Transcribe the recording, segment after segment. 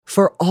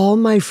For all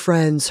my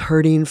friends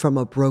hurting from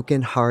a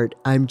broken heart,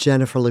 I'm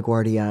Jennifer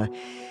LaGuardia.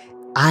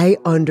 I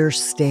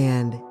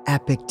understand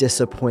epic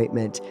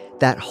disappointment,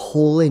 that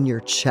hole in your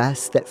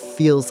chest that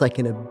feels like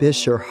an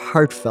abyss your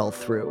heart fell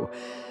through.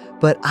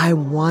 But I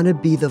want to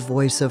be the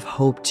voice of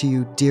hope to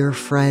you, dear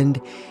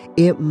friend.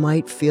 It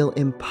might feel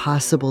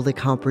impossible to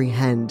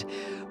comprehend,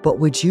 but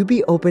would you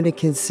be open to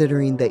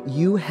considering that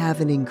you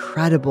have an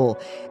incredible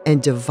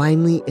and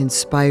divinely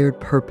inspired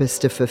purpose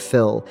to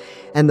fulfill,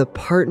 and the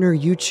partner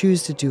you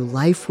choose to do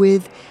life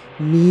with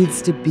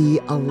needs to be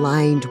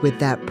aligned with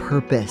that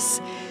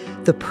purpose?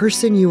 The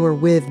person you are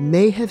with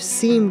may have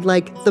seemed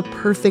like the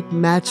perfect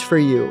match for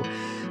you,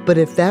 but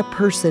if that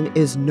person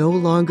is no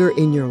longer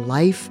in your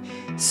life,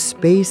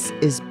 space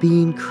is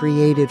being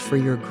created for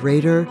your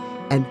greater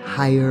and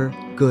higher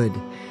good.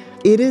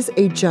 It is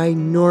a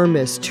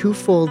ginormous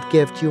twofold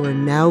gift you are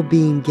now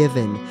being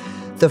given.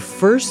 The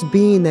first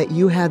being that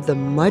you have the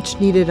much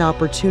needed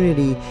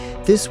opportunity,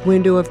 this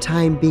window of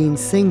time being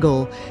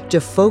single, to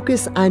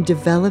focus on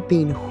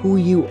developing who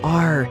you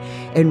are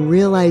and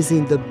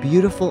realizing the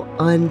beautiful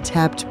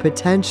untapped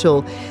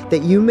potential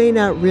that you may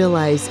not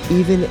realize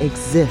even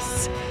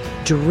exists.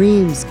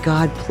 Dreams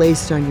God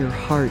placed on your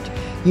heart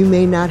you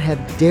may not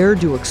have dared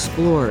to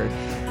explore,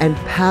 and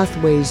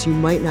pathways you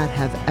might not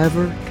have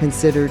ever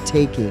considered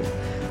taking.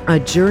 A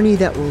journey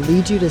that will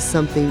lead you to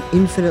something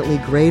infinitely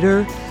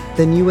greater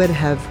than you would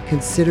have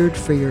considered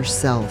for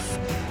yourself.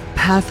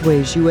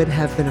 Pathways you would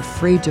have been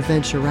afraid to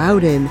venture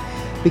out in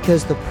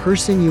because the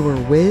person you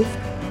were with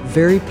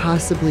very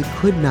possibly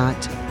could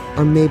not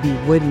or maybe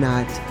would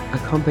not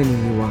accompany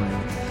you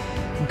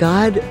on.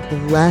 God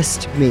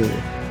blessed me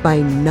by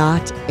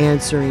not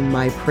answering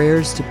my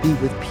prayers to be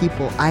with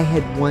people I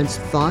had once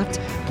thought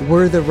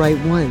were the right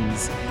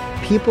ones.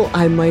 People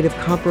I might have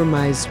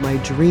compromised my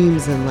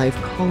dreams in life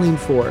calling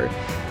for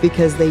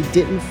because they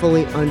didn't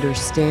fully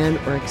understand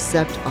or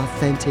accept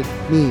authentic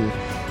me.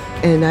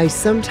 And I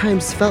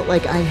sometimes felt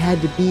like I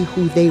had to be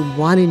who they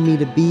wanted me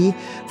to be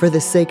for the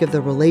sake of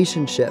the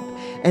relationship.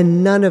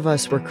 And none of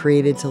us were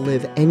created to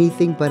live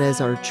anything but as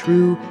our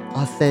true,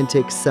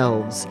 authentic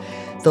selves.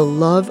 The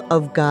love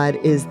of God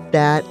is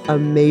that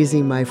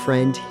amazing, my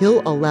friend.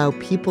 He'll allow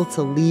people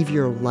to leave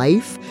your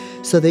life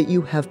so that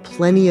you have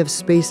plenty of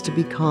space to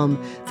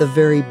become the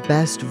very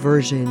best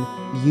version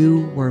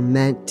you were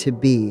meant to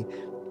be.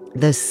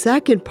 The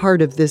second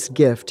part of this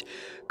gift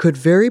could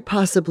very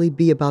possibly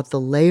be about the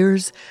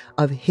layers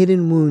of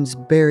hidden wounds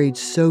buried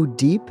so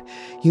deep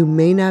you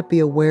may not be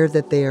aware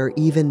that they are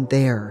even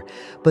there,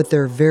 but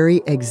their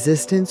very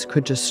existence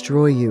could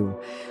destroy you.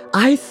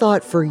 I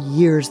thought for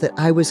years that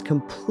I was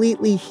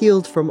completely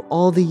healed from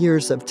all the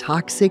years of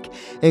toxic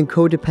and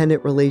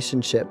codependent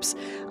relationships.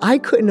 I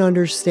couldn't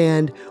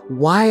understand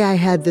why I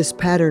had this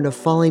pattern of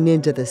falling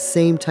into the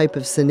same type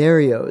of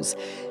scenarios.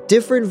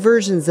 Different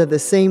versions of the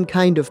same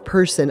kind of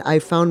person I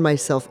found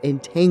myself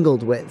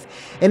entangled with.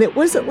 And it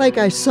wasn't like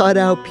I sought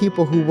out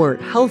people who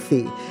weren't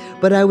healthy,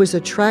 but I was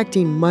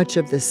attracting much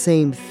of the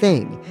same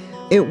thing.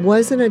 It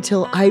wasn't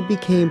until I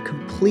became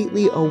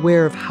completely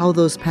aware of how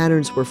those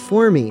patterns were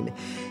forming.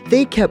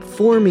 They kept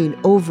forming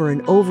over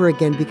and over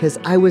again because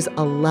I was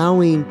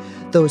allowing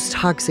those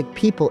toxic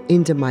people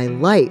into my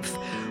life,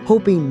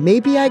 hoping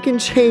maybe I can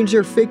change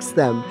or fix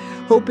them,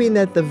 hoping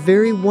that the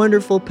very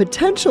wonderful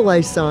potential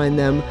I saw in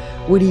them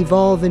would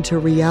evolve into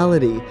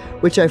reality,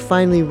 which I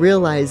finally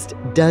realized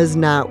does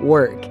not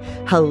work.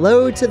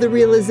 Hello to the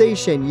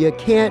realization you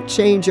can't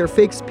change or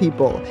fix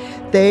people.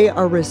 They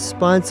are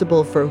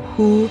responsible for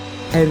who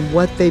and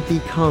what they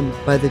become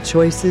by the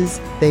choices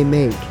they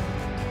make.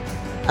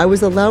 I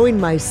was allowing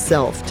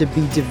myself to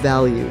be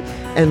devalued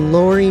and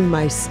lowering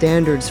my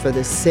standards for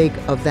the sake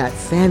of that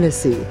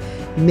fantasy.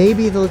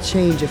 Maybe they'll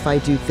change if I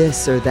do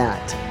this or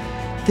that.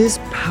 This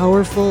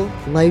powerful,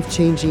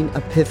 life-changing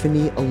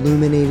epiphany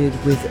illuminated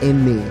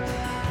within me.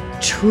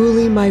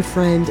 Truly, my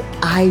friend,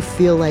 I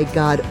feel like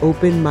God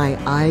opened my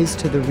eyes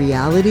to the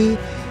reality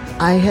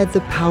I had the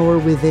power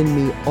within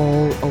me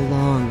all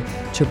along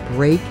to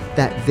break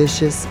that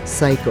vicious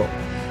cycle.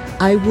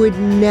 I would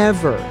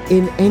never,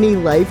 in any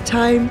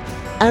lifetime,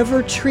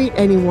 ever treat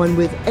anyone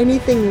with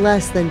anything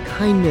less than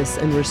kindness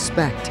and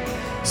respect.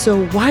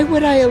 So why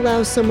would I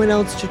allow someone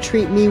else to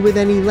treat me with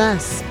any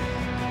less?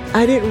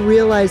 I didn't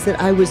realize that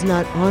I was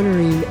not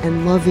honoring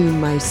and loving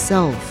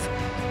myself.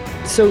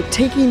 So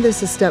taking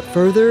this a step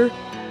further,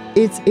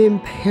 it's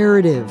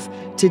imperative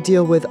to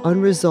deal with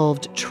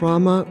unresolved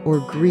trauma or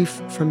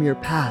grief from your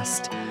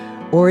past,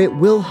 or it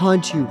will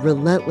haunt you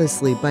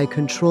relentlessly by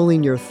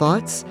controlling your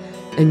thoughts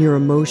and your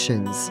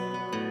emotions.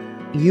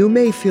 You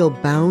may feel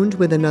bound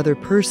with another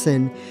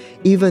person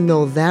even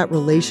though that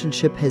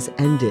relationship has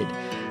ended.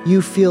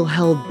 You feel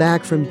held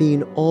back from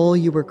being all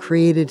you were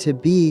created to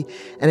be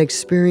and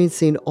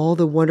experiencing all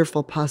the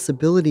wonderful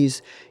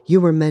possibilities you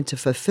were meant to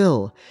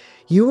fulfill.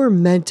 You were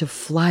meant to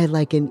fly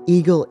like an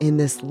eagle in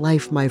this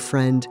life, my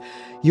friend.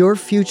 Your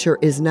future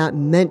is not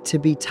meant to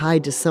be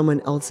tied to someone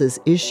else's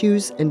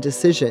issues and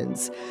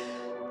decisions.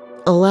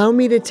 Allow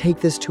me to take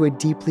this to a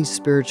deeply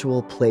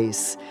spiritual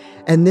place.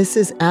 And this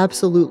is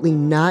absolutely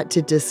not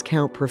to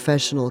discount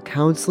professional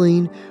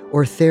counseling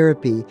or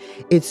therapy.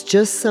 It's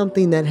just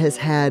something that has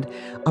had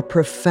a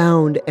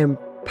profound and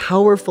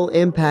powerful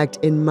impact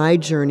in my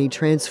journey,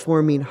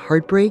 transforming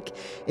heartbreak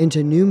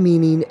into new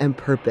meaning and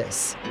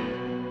purpose.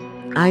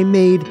 I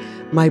made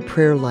my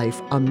prayer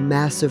life a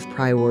massive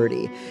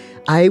priority.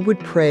 I would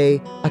pray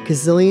a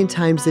gazillion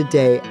times a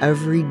day,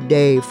 every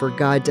day, for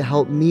God to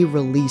help me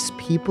release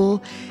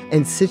people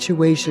and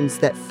situations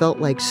that felt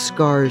like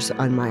scars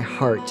on my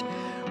heart,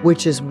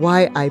 which is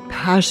why I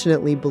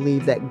passionately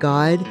believe that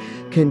God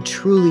can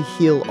truly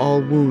heal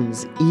all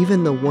wounds,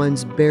 even the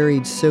ones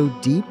buried so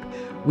deep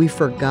we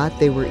forgot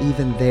they were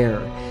even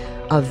there.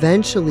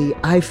 Eventually,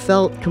 I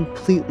felt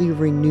completely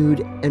renewed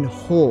and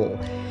whole.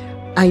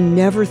 I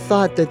never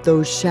thought that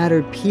those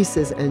shattered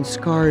pieces and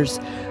scars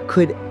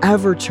could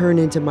ever turn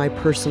into my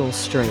personal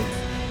strength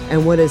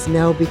and what has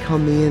now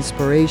become the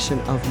inspiration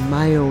of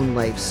my own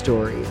life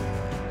story.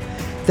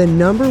 The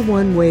number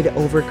one way to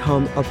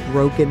overcome a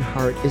broken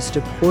heart is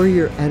to pour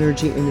your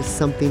energy into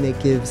something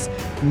that gives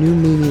new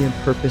meaning and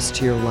purpose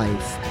to your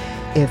life.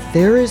 If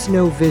there is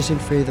no vision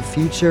for the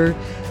future,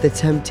 the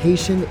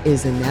temptation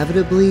is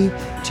inevitably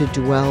to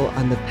dwell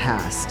on the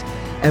past.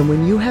 And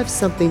when you have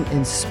something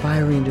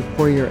inspiring to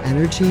pour your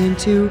energy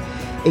into,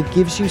 it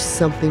gives you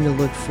something to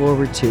look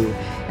forward to.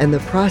 And the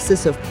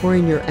process of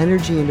pouring your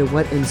energy into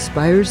what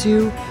inspires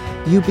you,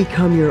 you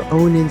become your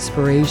own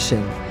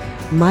inspiration.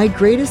 My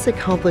greatest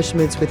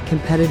accomplishments with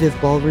competitive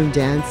ballroom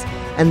dance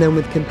and then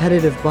with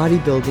competitive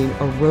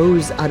bodybuilding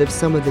arose out of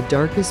some of the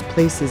darkest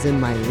places in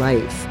my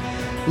life.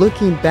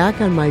 Looking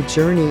back on my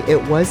journey,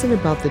 it wasn't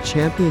about the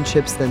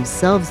championships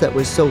themselves that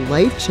was so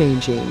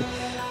life-changing,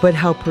 but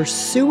how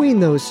pursuing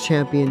those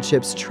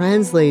championships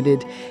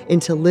translated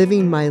into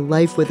living my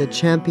life with a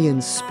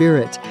champion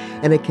spirit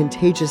and a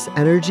contagious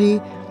energy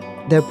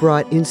that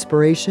brought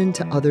inspiration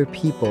to other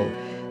people.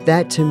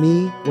 That, to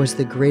me, was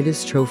the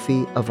greatest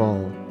trophy of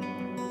all.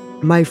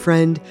 My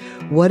friend,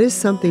 what is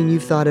something you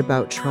thought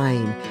about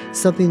trying,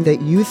 something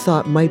that you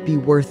thought might be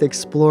worth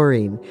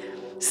exploring?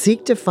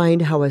 Seek to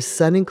find how a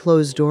sudden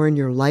closed door in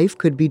your life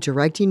could be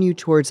directing you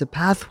towards a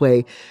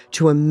pathway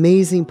to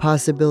amazing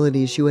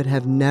possibilities you would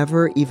have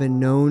never even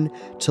known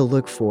to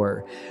look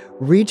for.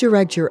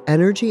 Redirect your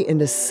energy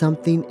into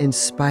something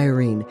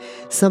inspiring,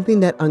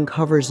 something that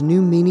uncovers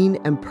new meaning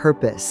and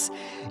purpose.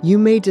 You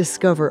may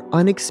discover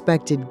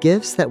unexpected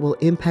gifts that will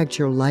impact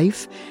your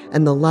life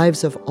and the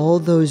lives of all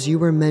those you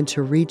were meant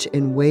to reach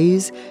in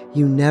ways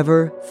you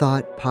never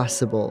thought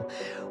possible.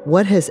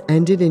 What has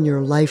ended in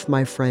your life,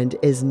 my friend,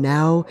 is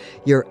now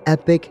your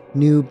epic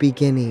new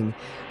beginning.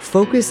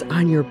 Focus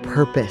on your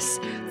purpose,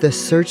 the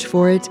search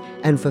for it,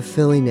 and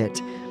fulfilling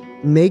it.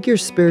 Make your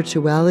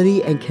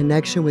spirituality and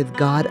connection with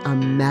God a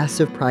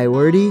massive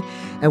priority,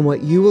 and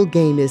what you will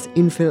gain is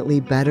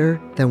infinitely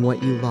better than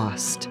what you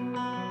lost.